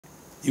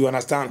You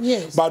understand?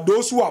 Yes. But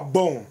those who are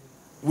born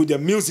with the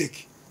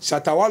music,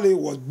 Shatta Wale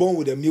was born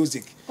with the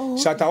music. Oh.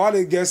 Shatta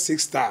Wale gets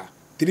 6 stars,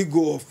 3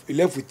 go off, he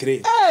left with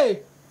 3. Hey!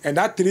 And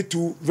that 3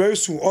 too, very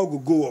soon all will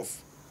go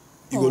off.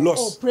 You go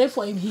lost. Oh, pray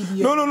for him.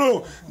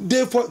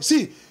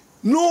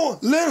 No.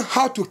 Learn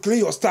how to clean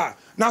your star.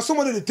 Now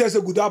somebody they tell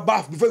you go that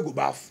bath before you go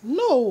bath.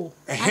 No.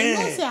 I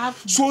don't say I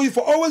have to. So if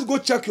you always go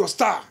check your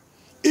star,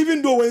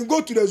 even though when you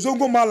go to the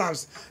Zongo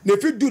Malams, they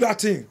fit do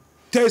that thing.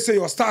 Tell you say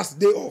your stars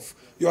they off,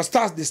 your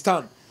stars they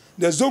stand.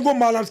 The Zongo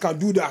Malams can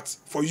do that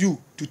for you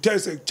to tell you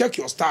say check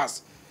your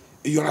stars.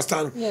 You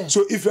understand? Yeah.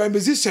 So if you're a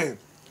musician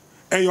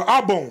and your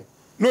album,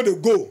 no they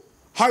go,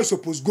 how you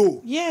supposed go?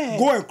 Yeah.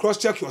 Go and cross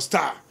check your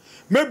star.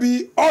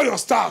 Maybe all your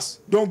stars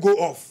don't go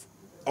off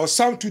or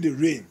some to the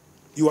rain.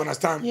 You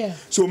understand? Yeah.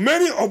 So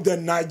many of the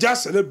Niger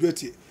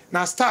celebrity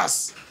now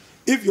stars.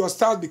 If your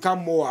stars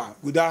become more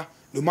good,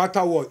 no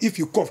matter what, if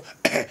you cough,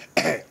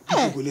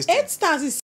 people go listen. 8 stars is